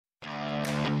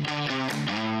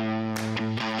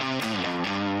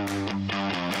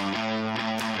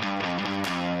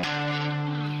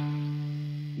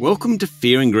Welcome to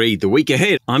Fear and Greed, the week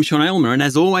ahead. I'm Sean Aylmer, and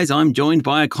as always, I'm joined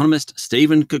by economist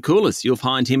Stephen Koukoulas. You'll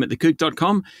find him at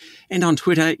thekook.com and on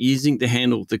Twitter using the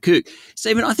handle thekook.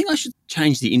 Stephen, I think I should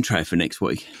change the intro for next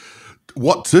week.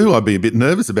 What to? I'd be a bit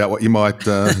nervous about what you might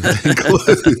include.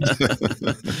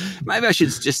 Maybe I should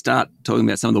just start talking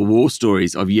about some of the war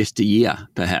stories of yesteryear,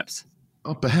 perhaps.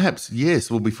 Oh, perhaps,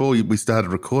 yes. Well, before we started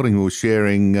recording, we were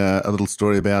sharing a little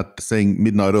story about seeing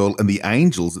Midnight Oil and the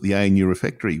Angels at the ANU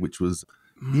Refectory, which was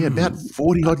about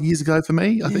 40-odd years ago for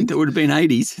me, I think. That would have been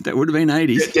 80s.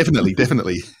 Yeah,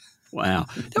 definitely. Wow.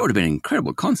 That would have been an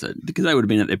incredible concert because they would have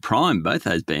been at their prime, both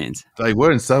those bands. They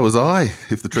were, and so was I,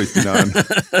 if the truth be known.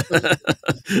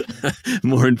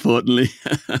 More importantly.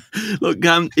 Look,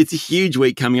 it's a huge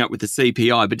week coming up with the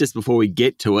CPI, but just before we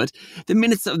get to it, the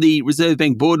minutes of the Reserve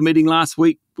Bank board meeting last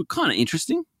week were kind of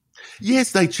interesting.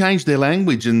 Yes, they changed their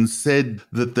language and said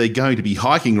that they're going to be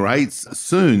hiking rates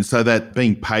soon, so that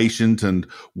being patient and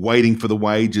waiting for the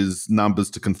wages numbers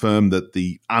to confirm that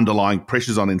the underlying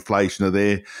pressures on inflation are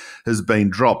there has been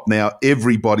dropped. Now,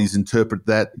 everybody's interpreted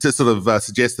that to sort of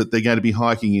suggest that they're going to be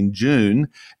hiking in June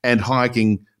and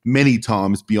hiking many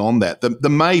times beyond that. The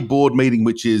May board meeting,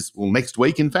 which is, next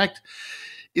week, in fact,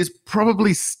 is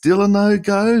probably still a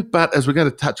no-go. But as we're going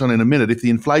to touch on in a minute, if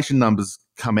the inflation numbers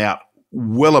come out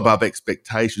well above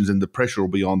expectations and the pressure will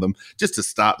be on them just to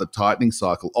start the tightening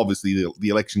cycle. Obviously, the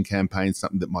election campaign is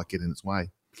something that might get in its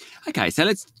way. Okay, so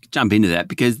let's jump into that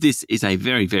because this is a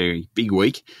very, very big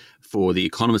week for the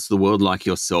economists of the world like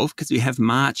yourself because we have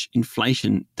March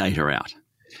inflation data out.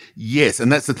 Yes,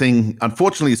 and that's the thing.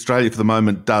 Unfortunately, Australia for the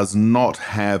moment does not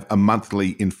have a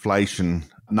monthly inflation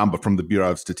number from the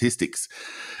Bureau of Statistics,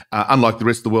 unlike the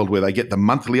rest of the world where they get the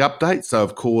monthly update. So,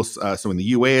 of course, in the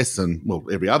US and,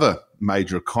 every other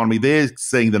major economy, they're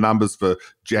seeing the numbers for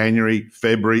January,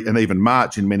 February, and even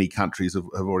March in many countries have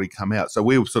already come out. So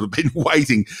we've sort of been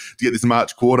waiting to get this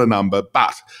March quarter number,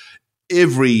 but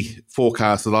every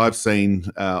forecast that I've seen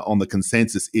on the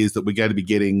consensus is that we're going to be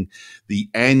getting the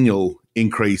annual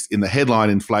increase in the headline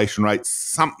inflation rate,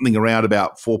 something around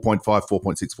about 4.5,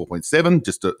 4.6, 4.7,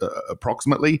 just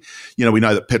approximately. We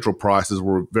know that petrol prices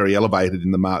were very elevated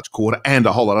in the March quarter and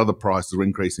a whole lot of other prices are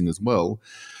increasing as well.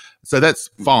 So that's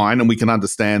fine, and we can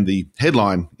understand the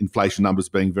headline inflation numbers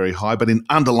being very high, but in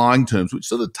underlying terms, which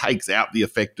sort of takes out the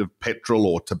effect of petrol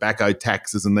or tobacco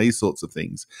taxes and these sorts of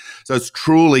things. So it's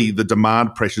truly the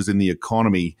demand pressures in the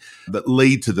economy that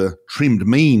lead to the trimmed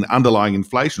mean underlying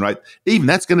inflation rate. Even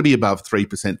that's going to be above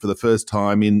 3% for the first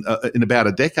time in about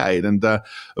a decade. And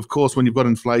of course, when you've got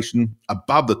inflation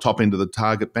above the top end of the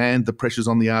target band, the pressures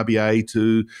on the RBA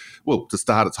to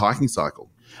start its hiking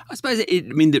cycle. I suppose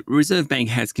the Reserve Bank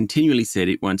has continually said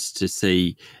it wants to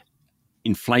see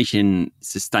inflation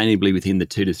sustainably within the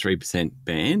 2 to 3%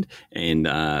 band and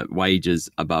wages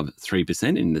above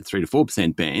 3% in the 3 to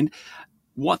 4% band.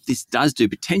 What this does do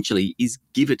potentially is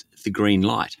give it the green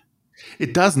light.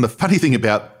 It does. And the funny thing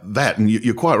about that, and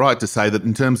you're quite right to say that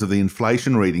in terms of the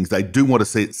inflation readings, they do want to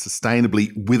see it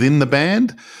sustainably within the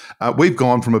band. We've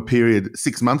gone from a period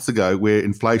 6 months ago where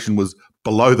inflation was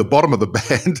below the bottom of the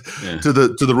band to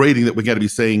the reading that we're going to be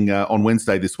seeing on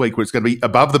Wednesday this week, where it's going to be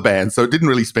above the band. So it didn't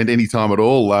really spend any time at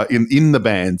all in the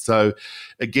band. So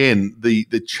again,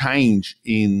 the change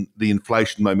in the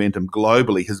inflation momentum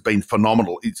globally has been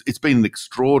phenomenal. It's been an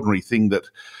extraordinary thing that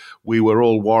we were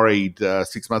all worried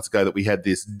 6 months ago that we had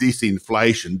this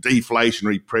disinflation,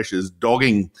 deflationary pressures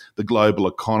dogging the global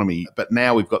economy. But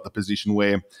now we've got the position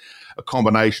where a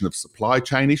combination of supply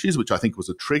chain issues, which I think was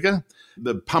a trigger,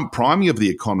 the pump priming of the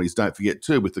economies, don't forget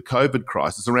too, with the COVID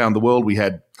crisis around the world, we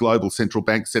had global central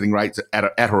banks setting rates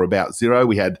at or about zero.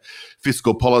 We had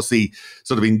fiscal policy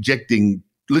sort of injecting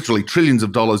literally trillions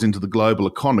of dollars into the global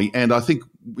economy. And I think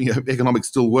economics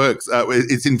still works.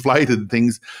 It's inflated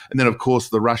things. And then, of course,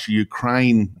 the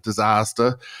Russia-Ukraine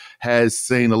disaster has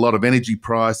seen a lot of energy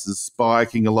prices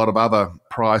spiking, a lot of other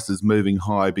prices moving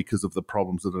high because of the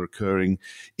problems that are occurring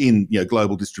in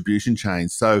global distribution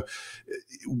chains. So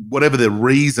whatever the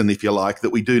reason, if you like, that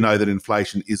we do know that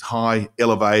inflation is high,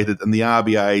 elevated, and the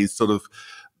RBA is sort of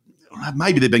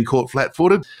maybe they've been caught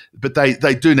flat-footed, but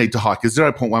they do need to hike a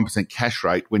 0.1% cash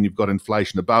rate when you've got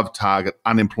inflation above target,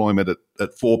 unemployment at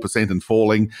 4% and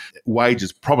falling,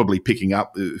 wages probably picking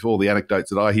up. If all the anecdotes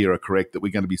that I hear are correct, that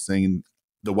we're going to be seeing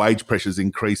the wage pressures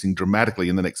increasing dramatically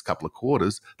in the next couple of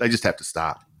quarters. They just have to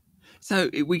start. So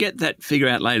we get that figure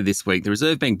out later this week. The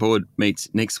Reserve Bank board meets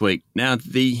next week. Now,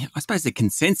 I suppose the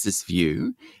consensus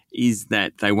view is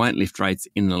that they won't lift rates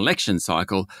in an election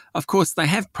cycle. Of course, they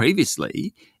have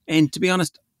previously. And to be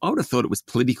honest, I would have thought it was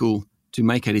political to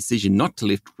make a decision not to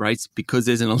lift rates because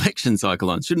there's an election cycle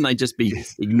on? Shouldn't they just be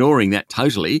ignoring that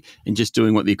totally and just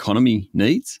doing what the economy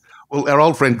needs? Well, our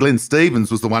old friend Glenn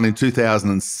Stevens was the one in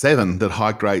 2007 that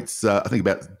hiked rates, I think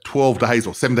about 12 days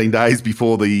or 17 days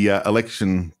before the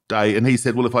election day. And he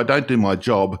said, well, if I don't do my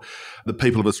job, the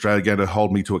people of Australia are going to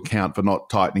hold me to account for not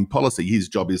tightening policy. His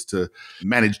job is to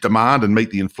manage demand and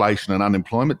meet the inflation and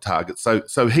unemployment targets.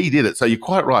 So he did it. So you're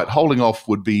quite right. Holding off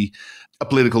would be a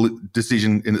political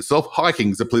decision in itself. Hiking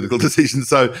is a political decision.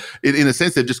 So in a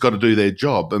sense, they've just got to do their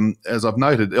job. And as I've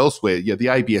noted elsewhere, the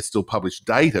ABS still publish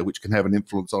data which can have an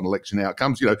influence on election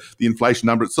outcomes. The inflation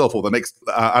number itself or the next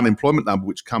unemployment number,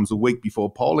 which comes a week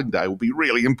before polling day, will be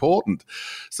really important.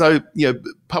 So,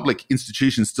 public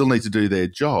institutions still need to do their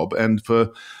job. And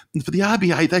for the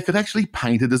RBA, they could actually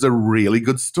paint it as a really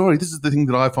good story. This is the thing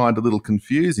that I find a little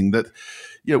confusing, that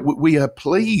we are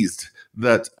pleased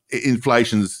that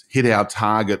inflation's hit our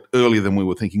target earlier than we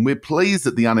were thinking. We're pleased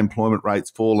that the unemployment rate's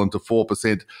fallen to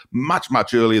 4% much,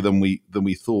 much earlier than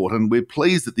we thought. And we're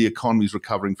pleased that the economy's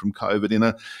recovering from COVID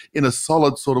in a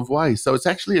solid sort of way. So it's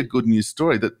actually a good news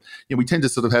story that we tend to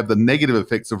sort of have the negative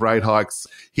effects of rate hikes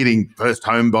hitting first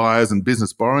home buyers and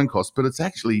business borrowing costs, but it's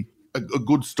actually a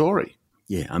good story.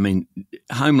 Yeah, I mean,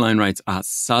 home loan rates are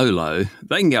so low,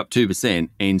 they can go up 2%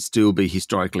 and still be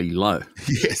historically low.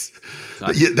 Yes.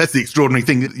 That's the extraordinary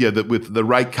thing, that with the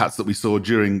rate cuts that we saw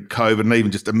during COVID and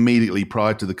even just immediately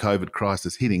prior to the COVID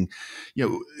crisis hitting,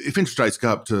 if interest rates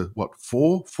go up to,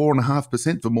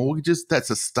 4.5% for mortgages, that's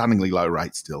a stunningly low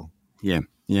rate still. Yeah.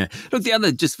 Yeah. Look, the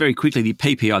other, just very quickly, the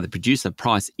PPI, the Producer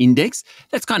Price Index,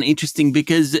 that's kind of interesting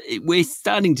because we're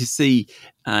starting to see,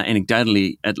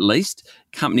 anecdotally at least,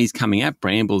 companies coming out.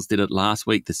 Brambles did it last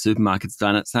week. The supermarket's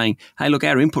done it, saying, hey, look,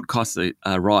 our input costs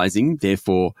are rising.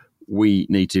 Therefore, we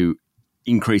need to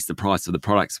increase the price of the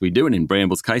products we do. And in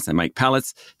Brambles' case, they make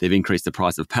pallets. They've increased the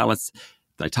price of pallets.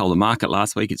 They told the market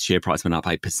last week its share price went up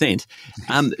 8%.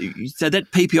 So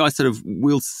that PPI sort of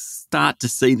will start to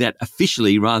see that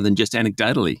officially rather than just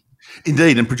anecdotally.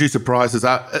 Indeed, and producer prices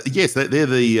are, yes, they're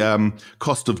the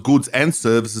cost of goods and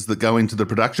services that go into the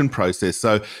production process.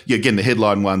 So, again, the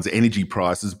headline one's energy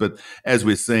prices, but as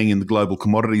we're seeing in the global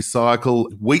commodity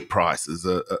cycle, wheat prices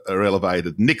are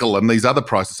elevated, nickel and these other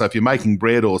prices. So if you're making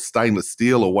bread or stainless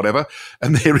steel or whatever,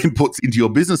 and they're inputs into your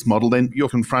business model, then you're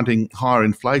confronting higher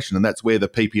inflation, and that's where the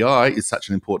PPI is such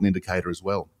an important indicator as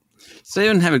well.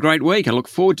 Stephen, have a great week. I look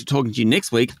forward to talking to you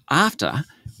next week after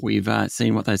we've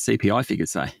seen what those CPI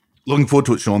figures say. Looking forward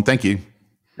to it, Sean. Thank you.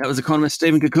 That was economist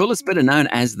Stephen Koukoulas, better known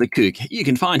as The Kouk. You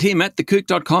can find him at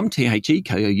thekouk.com,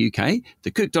 TheKouk,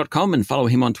 thekouk.com, and follow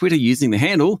him on Twitter using the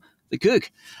handle The Kouk.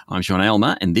 I'm Sean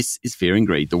Aylmer, and this is Fear and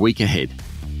Greed, the week ahead.